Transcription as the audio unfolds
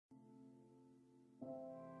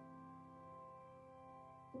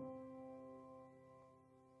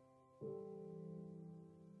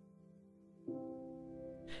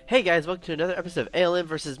Hey guys, welcome to another episode of ALM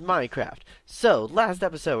versus Minecraft. So, last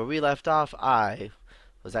episode where we left off, I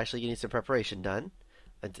was actually getting some preparation done.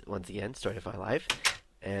 Once again, story of my life.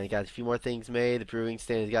 And got a few more things made. The brewing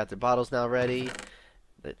stand has got their bottles now ready.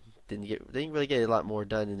 That didn't really get a lot more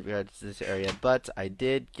done in regards to this area, but I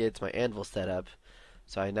did get my anvil set up.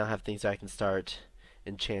 So I now have things that I can start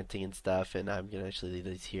enchanting and stuff, and I'm going to actually leave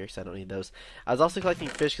these here because I don't need those. I was also collecting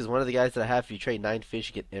fish because one of the guys that I have, if you trade 9 fish,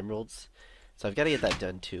 you get emeralds. So I've got to get that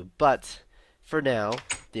done too. But for now,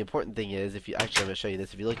 the important thing is, if you actually, I'm going to show you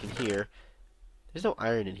this. If you look in here, there's no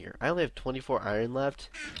iron in here. I only have 24 iron left.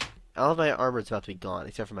 All of my armor is about to be gone,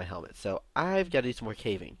 except for my helmet. So I've got to do some more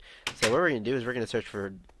caving. So what we're going to do is we're going to search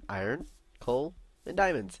for iron, coal, and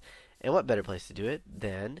diamonds. And what better place to do it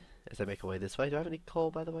than, as I make my way this way. Do I have any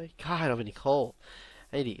coal, by the way? God, I don't have any coal.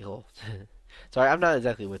 I need to eat coal. Sorry, I'm not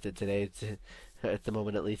exactly with it today. It's, at the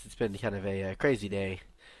moment, at least, it's been kind of a crazy day.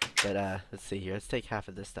 But let's see here. Let's take half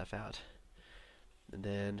of this stuff out, and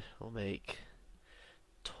then we'll make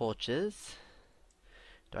torches.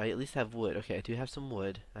 Do I at least have wood? Okay, I do have some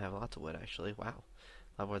wood. I have lots of wood actually. Wow,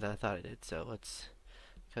 a lot more than I thought I did. So let's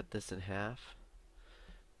cut this in half.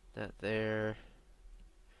 That there.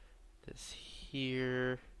 This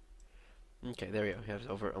here. Okay, there we go. We have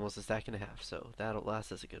over almost a stack and a half. So that'll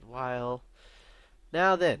last us a good while.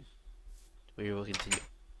 Now then, we will continue.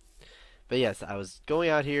 But yes, I was going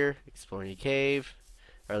out here exploring a cave,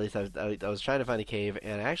 or at least I was trying to find a cave,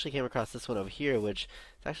 and I actually came across this one over here, which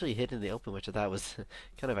is actually hidden in the open, which I thought was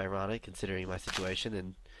kind of ironic considering my situation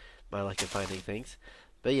and my luck of finding things.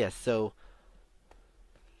 But yes, so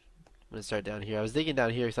I'm gonna start down here. I was digging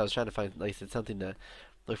down here because I was trying to find, like I said, something to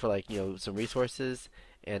look for, like, some resources.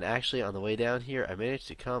 And actually, on the way down here, I managed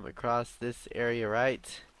to come across this area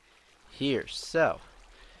right here. So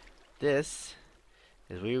this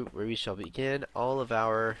is where we shall begin all of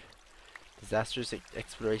our disastrous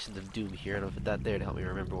explorations of doom here. And I'll put that there to help me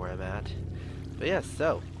remember where I'm at. But yes,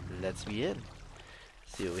 so let's begin.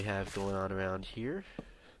 See what we have going on around here.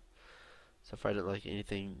 So far I don't like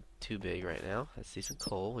anything too big right now. I see some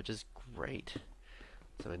coal, which is great.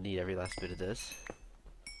 So I need every last bit of this.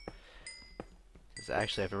 Because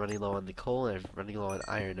actually I've been running low on the coal and I'm running low on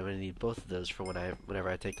iron. I'm going to need both of those for whenever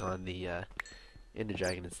I take on the Ender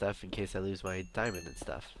Dragon and stuff, in case I lose my diamond and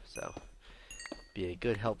stuff. So be a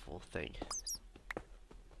good helpful thing.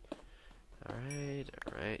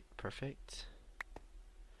 Alright, perfect.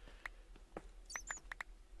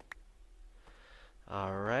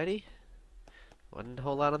 Alrighty. Wasn't a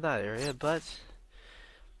whole lot on that area, but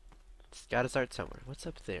it's gotta start somewhere. What's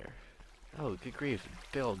up there? Oh, good grief.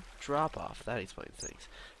 Big old drop off. That explains things.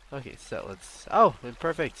 Okay, so let's. Oh,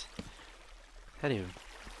 perfect. Hadn't even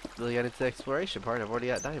really got into the exploration part. I've already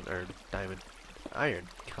got iron.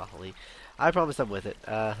 Golly. I promise I'm with it.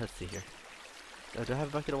 Let's see here. Oh, do I have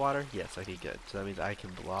a bucket of water? Yes, okay, good. So that means I can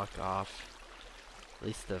block off at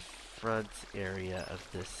least the front area of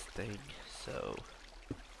this thing. So,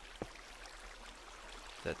 does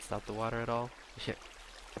that stop the water at all? Yeah,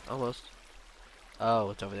 almost. Oh,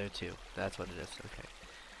 it's over there too. That's what it is. Okay.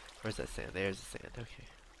 Where's that sand? There's the sand. Okay.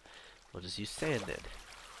 We'll just use sand then.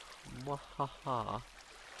 Mwahaha.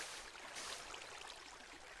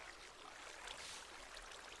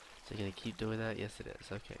 So you're gonna keep doing that? Yes, it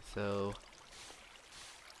is. Okay, so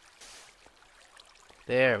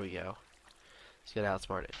there we go. Just gotta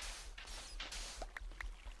outsmart it.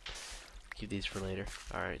 Keep these for later.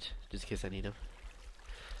 Alright, just in case I need them.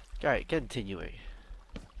 Alright, continuing.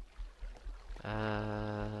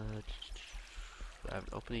 I have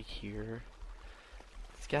an opening here.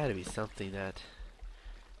 It's gotta be something that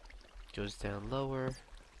goes down lower.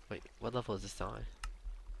 Wait, what level is this on?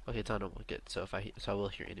 Okay, it's on normal. Good. So I will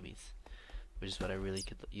hear enemies, which is what I really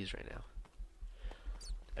could use right now.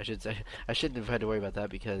 I should say I shouldn't have had to worry about that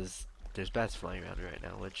because there's bats flying around right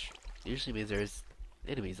now, which usually means there's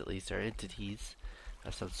enemies, at least, or entities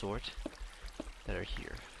of some sort that are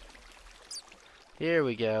here. Here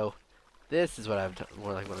we go. This is what I'm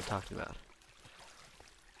more like what I'm talking about.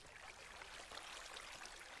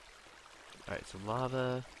 All right, some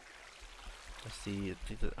lava. Let's see.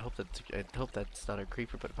 I hope that's not a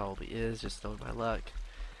creeper, but it probably is. Just knowing my luck.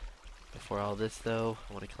 Before all this, though,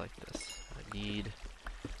 I want to collect this. I need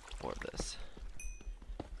more of this.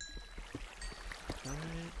 All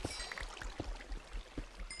right.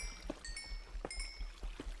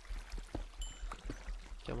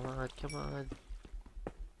 Come on, come on.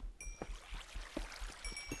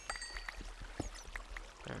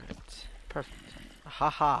 All right. Perfect.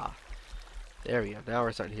 Haha. There we go. Now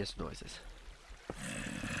we're starting to hear some noises.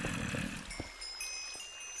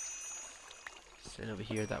 Stand over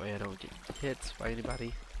here, that way I don't get hit by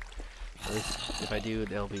anybody. At least if I do,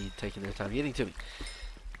 they'll be taking their time getting to me.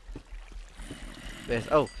 Yes.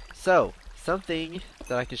 Oh, so something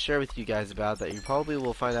that I can share with you guys about that you probably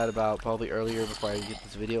will find out about probably earlier before I get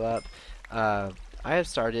this video up. I have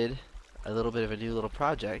started a little bit of a new little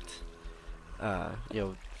project, you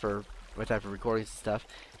know, for my type of recordings and stuff,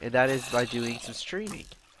 and that is by doing some streaming.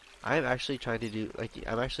 I'm actually trying to do, like,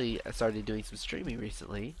 I'm actually started doing some streaming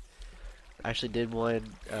recently. I actually did one,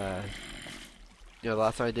 you know, the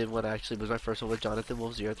last time I did one actually was my first one with Jonathan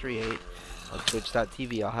Wolf 038 on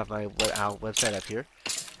Twitch.tv. I'll have my website up here.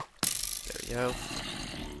 There we go.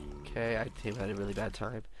 Okay, I think I had a really bad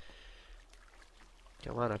time.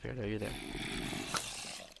 Come on up here, no, you're there.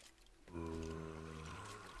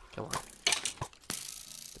 Come on.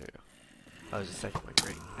 There we go. Oh, there's a second one,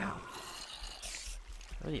 great. Ow.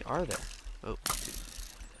 How many are there? Oh, dude.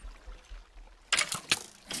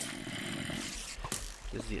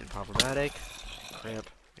 This is getting problematic. Cramp.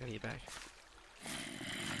 Gotta get back.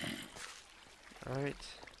 Alright.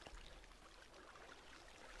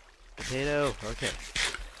 Potato. Okay.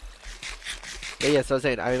 Yeah, so I was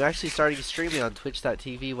saying, I'm actually starting streaming on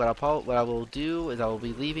Twitch.tv. What I will do is I will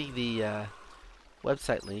be leaving the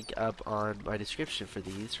website link up on my description for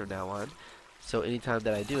these from now on. So anytime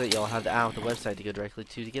that I do it, you'll have the website to go directly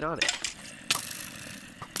to get on it.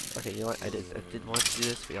 Okay, you know what? I didn't want to do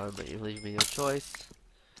this, but y'all leave me no choice.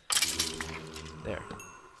 There.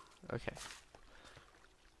 Okay.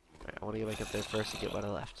 Alright, I want to get back up there first and get what I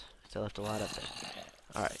left. So I left a lot up there.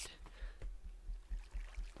 Alright.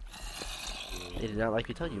 They did not like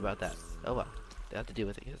me telling you about that. Oh well. They have to deal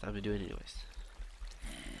with it because I'm gonna do it anyways.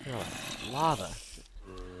 Oh, lava.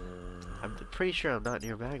 I'm pretty sure I'm not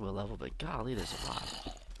near magma level, but golly, there's a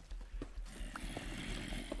lot.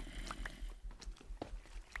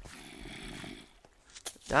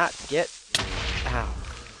 Not get out.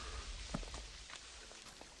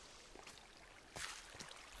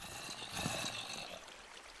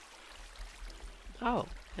 Oh,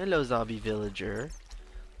 hello, zombie villager.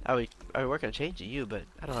 I would work on changing you, but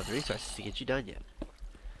I don't have the resources to get you done yet.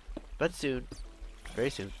 But soon,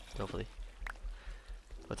 very soon, hopefully.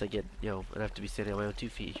 Once I get, you know, enough to be standing on my own 2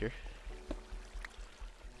 feet here.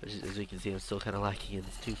 As you can see, I'm still kind of lacking in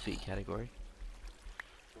this 2 feet category.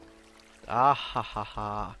 Ah ha ha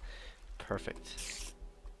ha. Perfect.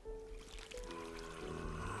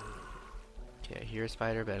 Okay, I hear a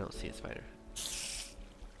spider, but I don't see a spider.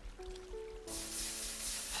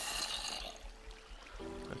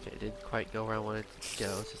 Okay, it didn't quite go where I wanted it to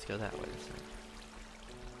go. Let's just go that way. So.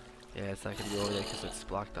 Yeah, it's not going to go over there because it's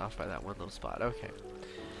blocked off by that one little spot. Okay.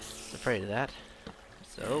 I'm afraid of that.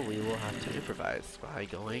 So we will have to improvise by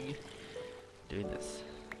doing this.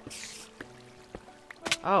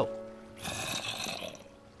 Oh!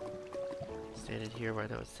 Stand in here where I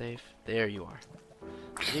know it's safe. There you are.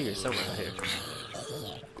 I knew you're somewhere out here.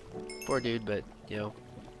 Poor dude, but, you know,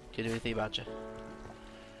 can't do anything about you.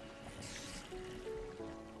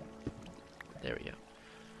 There we go.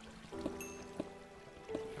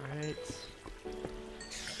 Alright.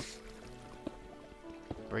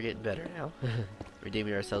 We're getting better now.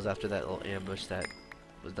 Redeeming ourselves after that little ambush that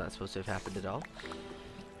was not supposed to have happened at all.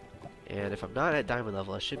 And if I'm not at diamond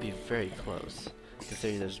level, I should be very close,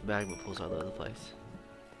 considering there's magma pools all over the place.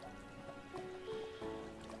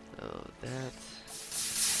 Oh, that's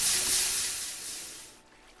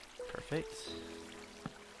perfect.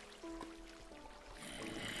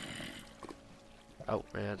 Oh,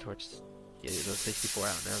 ran out of torches. Get those 64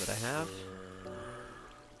 out now that I have.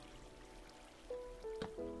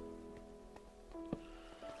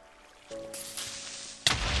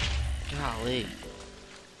 Golly.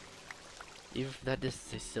 Even from that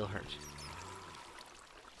distance, they still hurt.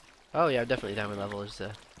 Oh yeah, I'm definitely diamond level. There's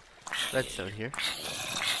a redstone here.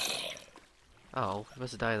 Oh, I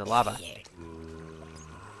must have died in the lava. Get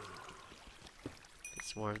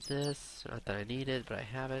some more of this. Not that I need it, but I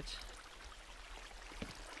have it.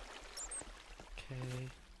 Okay.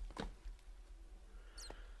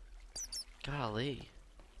 Golly.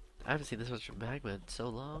 I haven't seen this much magma in so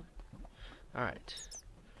long. Alright.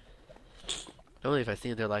 Normally if I see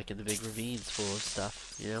them, they're like in the big ravines full of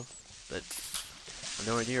stuff, you know? But I'm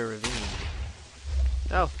nowhere near a ravine.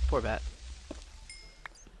 Oh, poor bat.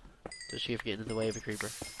 Don't you ever get in the way of a creeper.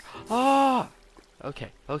 Ah!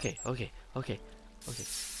 Okay, okay, okay, okay, okay.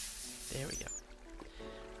 There we go.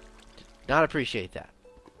 Did not appreciate that.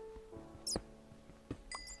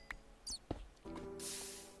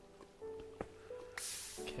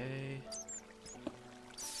 Okay.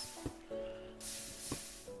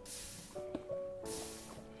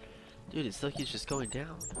 Dude, it still keeps just going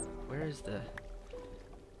down. Where is the...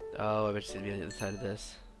 Oh, I bet it's gonna be on the other side of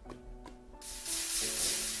this.